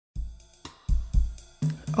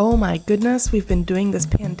Oh my goodness, we've been doing this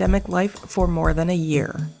pandemic life for more than a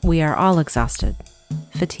year. We are all exhausted,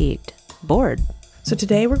 fatigued, bored. So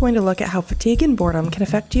today we're going to look at how fatigue and boredom can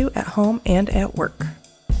affect you at home and at work.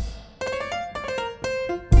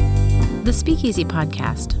 The Speakeasy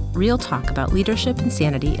Podcast, real talk about leadership and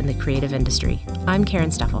sanity in the creative industry. I'm Karen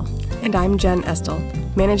Steffel. And I'm Jen Estel.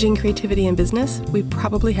 Managing creativity in business, we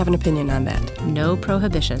probably have an opinion on that. No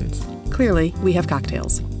prohibitions. Clearly, we have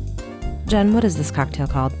cocktails. Jen, what is this cocktail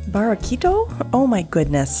called? Barraquito? Oh my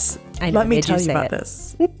goodness. Let me tell you about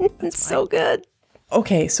this. It's so good.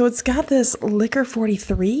 Okay, so it's got this liquor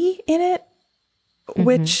 43 in it,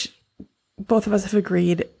 which both of us have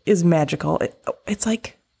agreed is magical. It's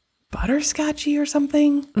like butterscotchy or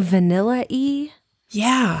something. Vanilla-y?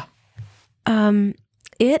 Yeah.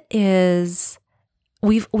 It is,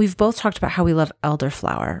 we've both talked about how we love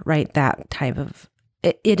elderflower, right? That type of,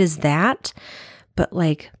 it is that, but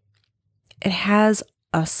like, it has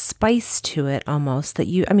a spice to it almost that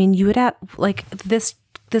you would add, like this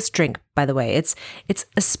drink, by the way, it's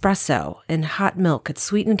espresso and hot milk, it's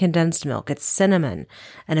sweetened condensed milk, it's cinnamon,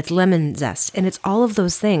 and it's lemon zest, and it's all of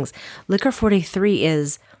those things. Liquor 43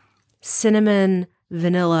 is cinnamon,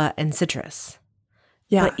 vanilla, and citrus.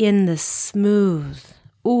 Yeah. But in the smooth,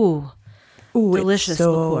 delicious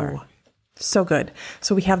liqueur. So good.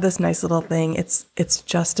 So we have this nice little thing. It's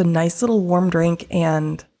just a nice little warm drink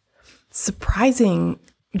and surprising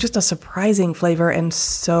flavor and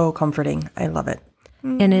so comforting. I love it.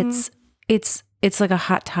 And it's like a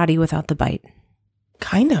hot toddy without the bite.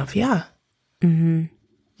 Kind of, yeah. Mm-hmm.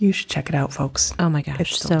 You should check it out, folks. Oh my gosh,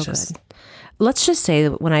 it's so delicious. good. Let's just say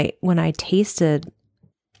that when I tasted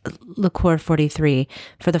Liqueur 43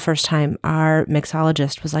 for the first time, our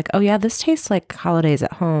mixologist was like, oh yeah, this tastes like holidays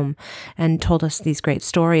at home, and told us these great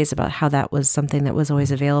stories about how that was something that was always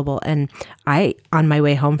available. And on my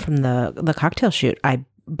way home from the cocktail shoot, I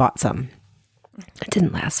bought some. It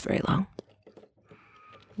didn't last very long.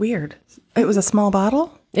 Weird. It was a small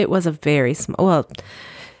bottle? It was a very small, well,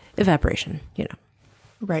 evaporation,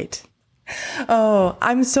 Right. Oh,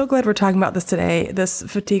 I'm so glad we're talking about this today, this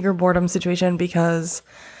fatigue or boredom situation, because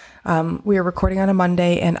we are recording on a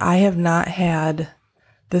Monday and I have not had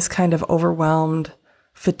this kind of overwhelmed,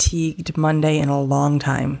 fatigued Monday in a long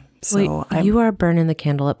time. So you are burning the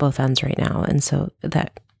candle at both ends right now. And so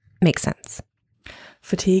that makes sense.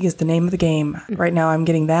 Fatigue is the name of the game. Right now I'm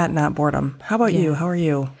getting that, not boredom. How about you? How are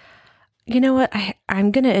you? You know what?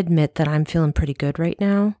 I'm going to admit that I'm feeling pretty good right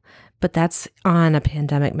now, but that's on a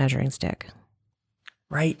pandemic measuring stick.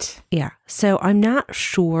 Right. Yeah. So I'm not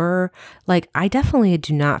sure. Like, I definitely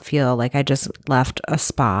do not feel like I just left a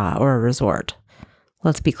spa or a resort.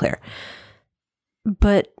 Let's be clear.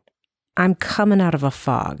 But I'm coming out of a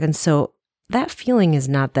fog. And so that feeling is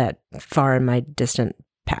not that far in my distant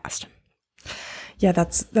past. Yeah,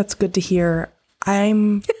 that's good to hear.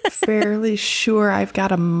 I'm fairly sure I've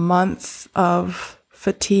got a month of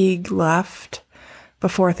fatigue left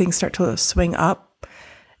before things start to swing up.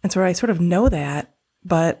 And so I sort of know that,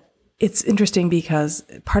 but it's interesting because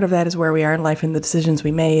part of that is where we are in life and the decisions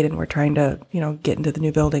we made, and we're trying to, get into the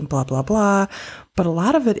new building, blah, blah, blah. But a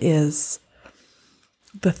lot of it is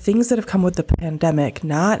the things that have come with the pandemic,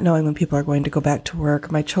 not knowing when people are going to go back to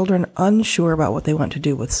work, my children unsure about what they want to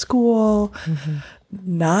do with school,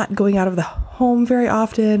 not going out of the home very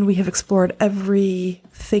often. We have explored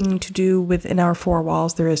everything to do within our four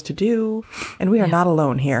walls there is to do, and we are not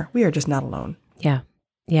alone here. We are just not alone. Yeah.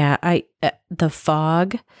 Yeah. The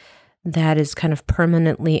fog that is kind of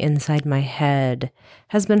permanently inside my head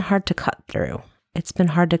has been hard to cut through. It's been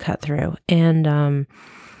hard to cut through. And,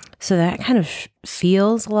 so that kind of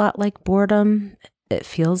feels a lot like boredom. It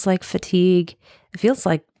feels like fatigue. It feels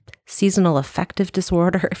like seasonal affective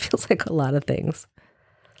disorder. It feels like a lot of things.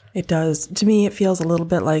 It does. To me, it feels a little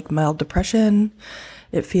bit like mild depression.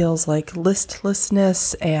 It feels like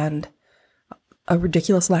listlessness and a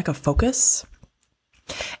ridiculous lack of focus.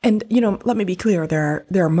 And, let me be clear. There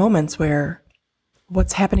are moments where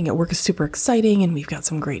what's happening at work is super exciting and we've got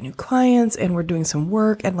some great new clients and we're doing some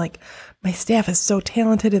work, and like my staff is so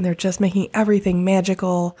talented and they're just making everything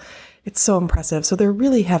magical. It's so impressive. So there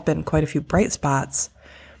really have been quite a few bright spots,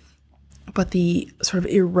 but the sort of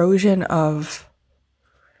erosion of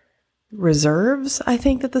reserves, I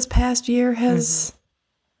think, that this past year has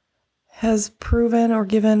proven or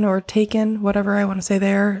given or taken, whatever I want to say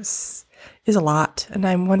there, is a lot. And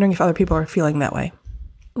I'm wondering if other people are feeling that way.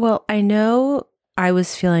 Well, I know I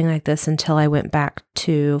was feeling like this until I went back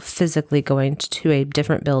to physically going to a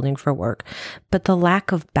different building for work. But the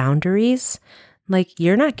lack of boundaries, like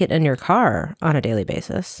you're not getting in your car on a daily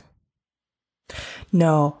basis.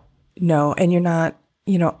 No. And you're not,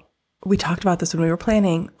 we talked about this when we were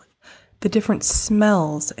planning, the different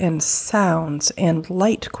smells and sounds and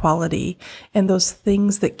light quality and those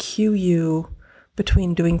things that cue you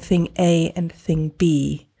between doing thing A and thing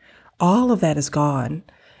B, all of that is gone.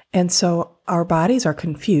 And so our bodies are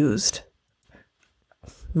confused.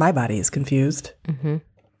 My body is confused. Mm-hmm.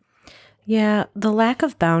 Yeah, the lack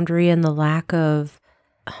of boundary and the lack of,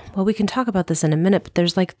 well, we can talk about this in a minute, but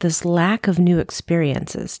there's like this lack of new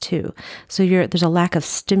experiences too. So there's a lack of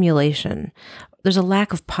stimulation. There's a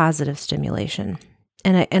lack of positive stimulation.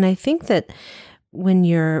 And I think that when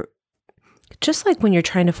you're, just like when you're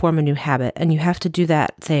trying to form a new habit and you have to do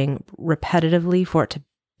that thing repetitively for it to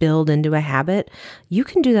build into a habit, you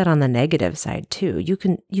can do that on the negative side too. You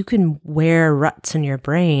can wear ruts in your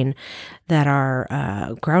brain that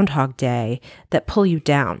are Groundhog Day that pull you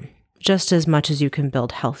down just as much as you can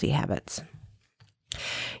build healthy habits.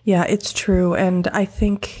 Yeah, it's true. And I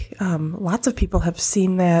think lots of people have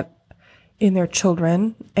seen that in their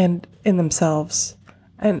children and in themselves.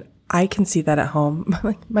 And I can see that at home.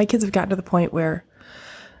 My kids have gotten to the point where,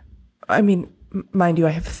 I mean, mind you,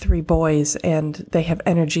 I have 3 boys and they have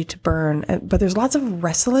energy to burn, but there's lots of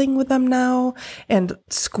wrestling with them now and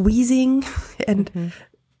squeezing. And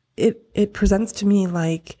it presents to me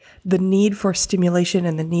like the need for stimulation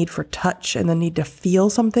and the need for touch and the need to feel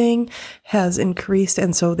something has increased.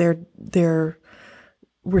 And so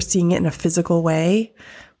we're seeing it in a physical way,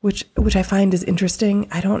 which I find is interesting.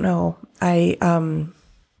 I don't know.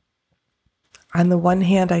 On the one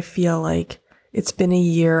hand, I feel like it's been a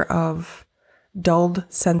year of dulled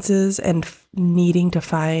senses and needing to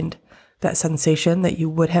find that sensation that you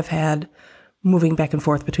would have had moving back and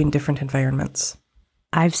forth between different environments.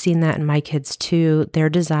 I've seen that in my kids too. Their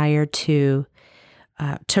desire to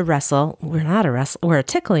wrestle. We're a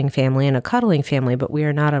tickling family and a cuddling family, but we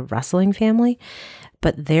are not a wrestling family.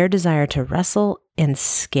 But their desire to wrestle and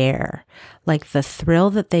scare, like the thrill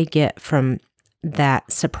that they get from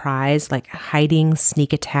that surprise, like hiding,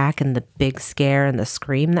 sneak attack, and the big scare and the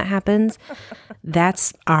scream that happens,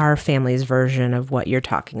 that's our family's version of what you're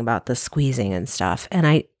talking about, the squeezing and stuff.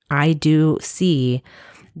 And I do see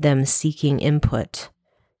them seeking input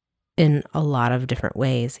in a lot of different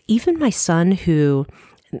ways. Even my son who,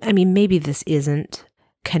 I mean, maybe this isn't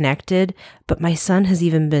connected, but my son has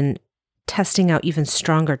even been testing out even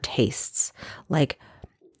stronger tastes, like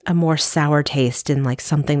a more sour taste in like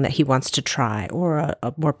something that he wants to try, or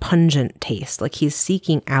a more pungent taste. Like he's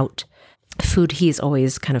seeking out food he's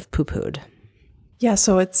always kind of poo-pooed. Yeah,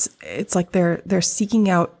 so it's like they're seeking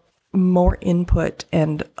out more input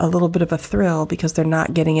and a little bit of a thrill because they're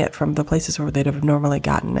not getting it from the places where they'd have normally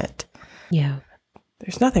gotten it. Yeah.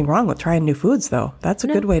 There's nothing wrong with trying new foods though. That's a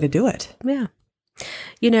good way to do it. Yeah.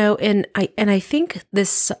 You know, and I think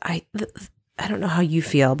this, I don't know how you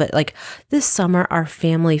feel, but like this summer, our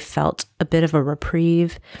family felt a bit of a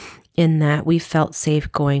reprieve in that we felt safe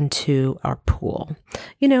going to our pool.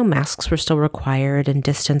 You know, masks were still required and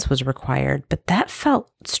distance was required, but that felt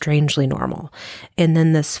strangely normal. And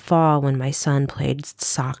then this fall, when my son played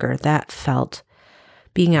soccer, that felt,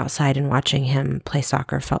 being outside and watching him play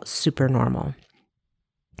soccer felt super normal.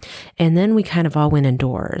 And then we kind of all went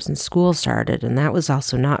indoors and school started, and that was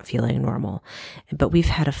also not feeling normal. But we've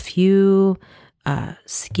had a few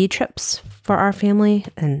ski trips for our family,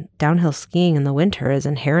 and downhill skiing in the winter is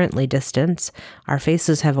inherently distance. Our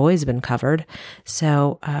faces have always been covered.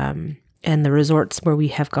 So, and the resorts where we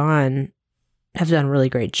have gone have done a really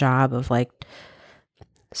great job of like,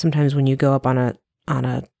 sometimes when you go up on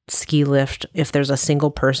a ski lift, if there's a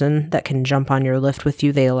single person that can jump on your lift with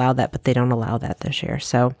you, they allow that, but they don't allow that this year.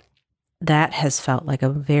 So that has felt like a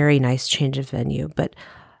very nice change of venue, but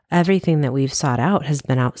everything that we've sought out has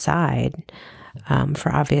been outside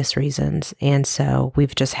for obvious reasons. And so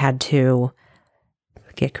we've just had to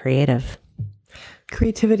get creative.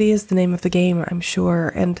 Creativity is the name of the game, I'm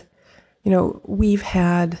sure. And, you know, we've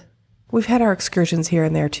had our excursions here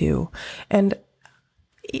and there too. And,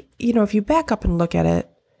 you know, if you back up and look at it,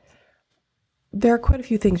 there are quite a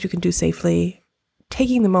few things you can do safely.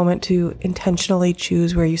 Taking the moment to intentionally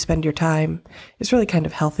choose where you spend your time is really kind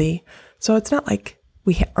of healthy. So it's not like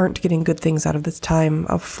we aren't getting good things out of this time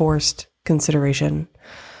of forced consideration.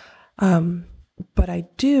 But I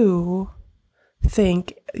do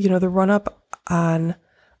think, you know, the run up on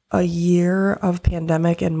a year of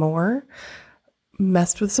pandemic and more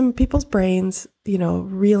messed with some people's brains, you know,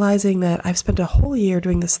 realizing that I've spent a whole year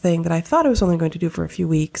doing this thing that I thought I was only going to do for a few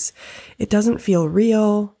weeks. It doesn't feel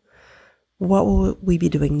real. What will we be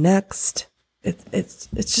doing next? It's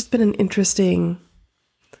just been an interesting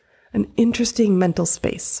mental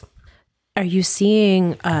space. Are you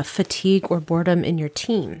seeing fatigue or boredom in your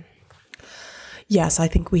team? Yes, I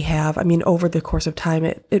think we have. I mean, over the course of time,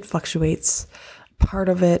 it fluctuates. Part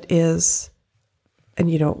of it is, and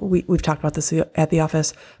we've talked about this at the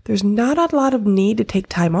office, there's not a lot of need to take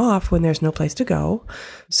time off when there's no place to go.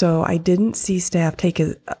 So I didn't see staff take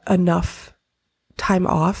enough time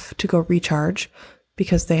off to go recharge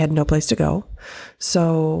because they had no place to go.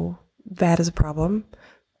 So that is a problem.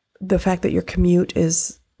 The fact that your commute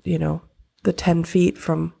is, the 10 feet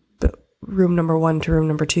from the room number 1 to room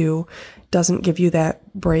number 2 doesn't give you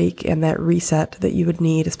that break and that reset that you would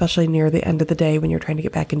need, especially near the end of the day when you're trying to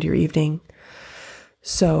get back into your evening.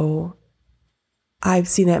 So I've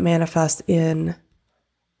seen that manifest in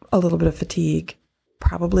a little bit of fatigue,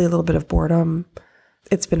 probably a little bit of boredom.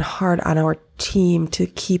 It's been hard on our team to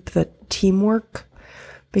keep the teamwork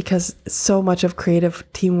because so much of creative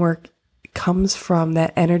teamwork comes from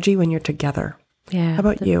that energy when you're together. Yeah. How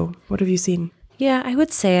about you? What have you seen? Yeah, I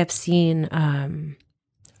would say I've seen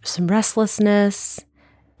some restlessness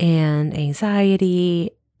and anxiety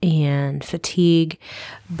and fatigue,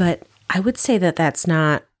 but I would say that that's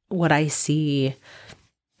not what I see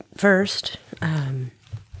first.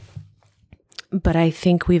 But I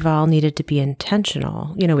think we've all needed to be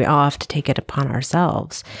intentional. We all have to take it upon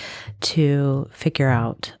ourselves to figure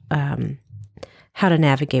out how to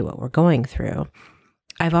navigate what we're going through.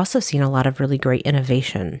 I've also seen a lot of really great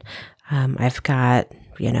innovation. I've got,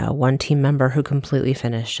 one team member who completely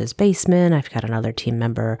finished his basement. I've got another team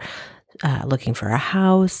member looking for a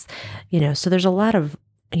house. So there's a lot of,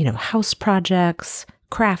 house projects,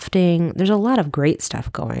 crafting. There's a lot of great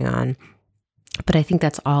stuff going on. But I think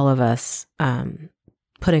that's all of us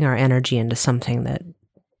putting our energy into something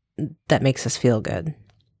that makes us feel good.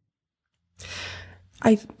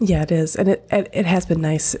 Yeah, it is. And it has been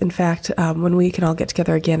nice. In fact, when we can all get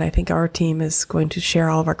together again, I think our team is going to share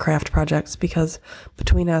all of our craft projects because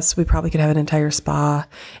between us, we probably could have an entire spa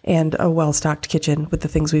and a well-stocked kitchen with the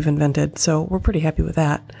things we've invented. So we're pretty happy with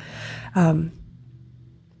that.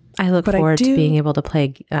 I look forward to being able to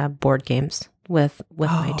play board games with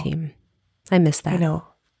my team. I miss that. I know.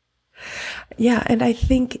 Yeah, and I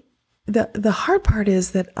think the hard part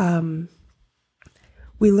is that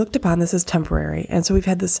we looked upon this as temporary. And so we've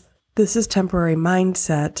had this is temporary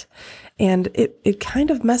mindset. And it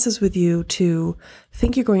kind of messes with you to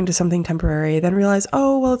think you're going to something temporary, then realize,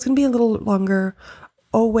 oh, well, it's going to be a little longer.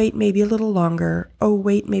 Oh, wait, maybe a little longer. Oh,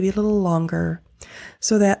 wait, maybe a little longer.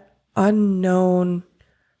 So that unknown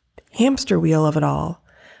hamster wheel of it all,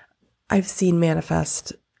 I've seen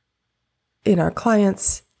manifest in our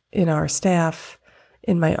clients, in our staff,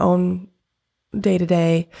 in my own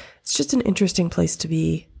day-to-day. It's just an interesting place to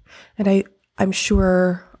be. And I'm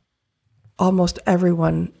sure almost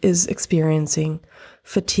everyone is experiencing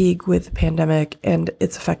fatigue with the pandemic and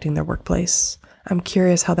it's affecting their workplace. I'm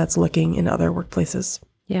curious how that's looking in other workplaces.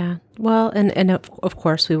 Yeah. Well, and of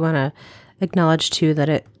course we want to acknowledge too that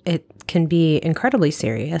it can be incredibly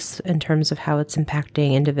serious in terms of how it's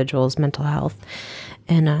impacting individuals' mental health.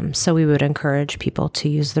 And so we would encourage people to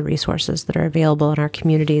use the resources that are available in our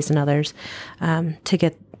communities and others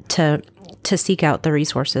to seek out the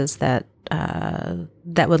resources that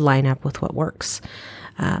would line up with what works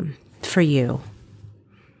for you.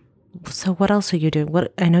 So what else are you doing?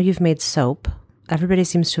 I know you've made soap. Everybody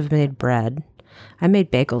seems to have made bread. I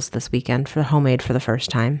made bagels this weekend homemade for the first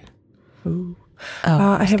time. Ooh.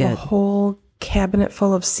 I have a whole cabinet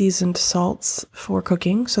full of seasoned salts for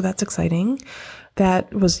cooking, so that's exciting.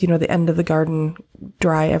 That was, the end of the garden,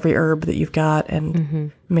 dry every herb that you've got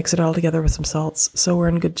and mix it all together with some salts. So we're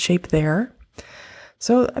in good shape there.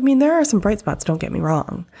 So, I mean, there are some bright spots, don't get me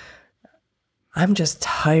wrong. I'm just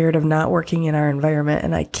tired of not working in our environment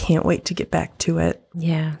and I can't wait to get back to it.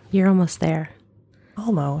 Yeah, you're almost there.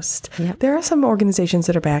 Almost. Yep. There are some organizations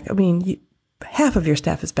that are back. I mean, half of your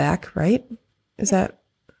staff is back, right? Is that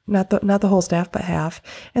not the whole staff, but half?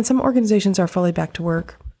 And some organizations are fully back to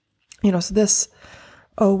work. So this,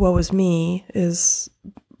 oh, woe is me, is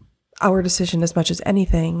our decision as much as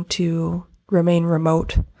anything to remain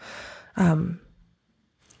remote.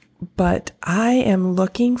 But I am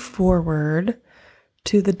looking forward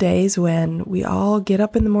to the days when we all get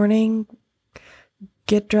up in the morning,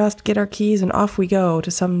 get dressed, get our keys, and off we go to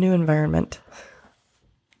some new environment.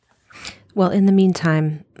 Well, in the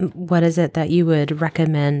meantime, what is it that you would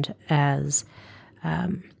recommend as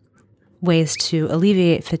ways to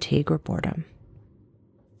alleviate fatigue or boredom?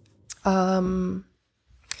 The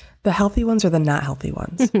healthy ones or the not healthy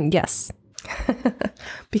ones? Yes.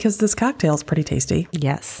 Because this cocktail is pretty tasty.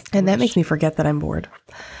 Yes. And that makes me forget that I'm bored.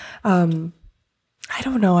 I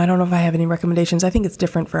don't know. I don't know if I have any recommendations. I think it's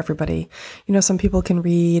different for everybody. Some people can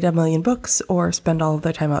read a million books or spend all of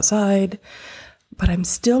their time outside. but I'm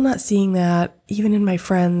still not seeing that even in my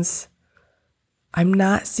friends. I'm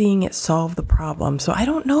not seeing it solve the problem. So I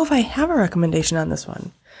don't know if I have a recommendation on this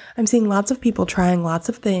one. I'm seeing lots of people trying lots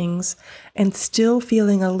of things and still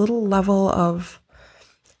feeling a little level of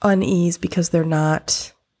unease because they're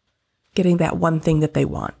not getting that one thing that they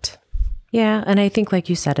want. Yeah, and I think, like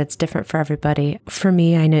you said, it's different for everybody. For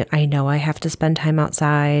me, I know I have to spend time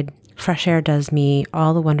outside. Fresh air does me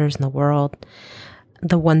all the wonders in the world.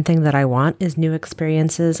 The one thing that I want is new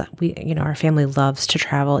experiences. Our family loves to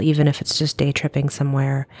travel, even if it's just day tripping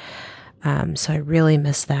somewhere. So I really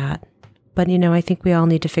miss that. But, I think we all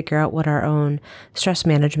need to figure out what our own stress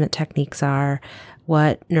management techniques are,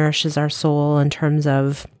 what nourishes our soul in terms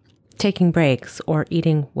of taking breaks or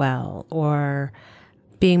eating well or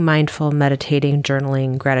being mindful, meditating,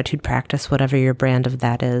 journaling, gratitude practice, whatever your brand of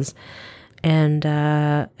that is, and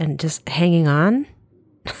just hanging on.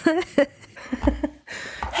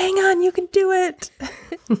 Hang on, you can do it.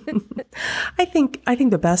 I think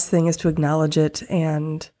the best thing is to acknowledge it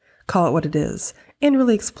and call it what it is and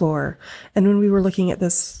really explore. And when we were looking at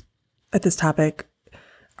this topic,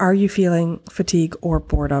 are you feeling fatigue or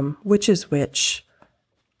boredom? Which is which?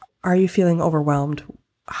 Are you feeling overwhelmed?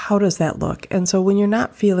 How does that look? And so when you're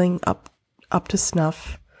not feeling up to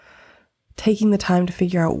snuff, taking the time to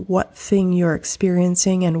figure out what thing you're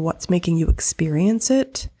experiencing and what's making you experience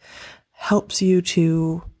it helps you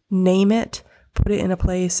to name it, put it in a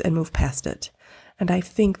place, and move past it. And I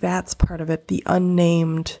think that's part of it. The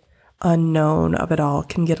unnamed, unknown of it all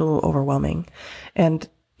can get a little overwhelming. And,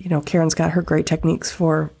 Karen's got her great techniques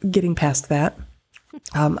for getting past that.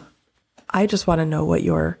 I just want to know what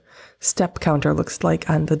your step counter looks like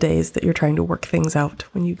on the days that you're trying to work things out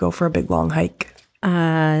when you go for a big, long hike.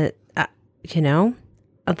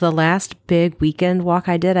 The last big weekend walk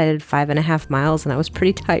I did 5.5 miles and I was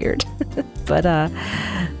pretty tired. but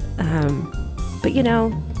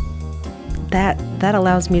that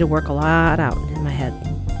allows me to work a lot out in my head.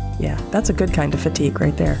 Yeah, that's a good kind of fatigue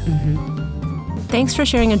right there. Mm-hmm. Thanks for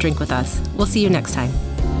sharing a drink with us. We'll see you next time.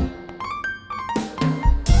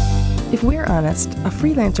 If we're honest, a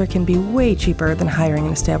freelancer can be way cheaper than hiring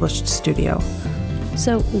an established studio.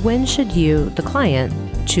 So when should you, the client,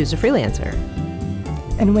 choose a freelancer?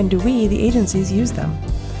 And when do we, the agencies, use them?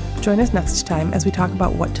 Join us next time as we talk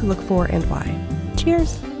about what to look for and why.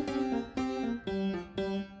 Cheers.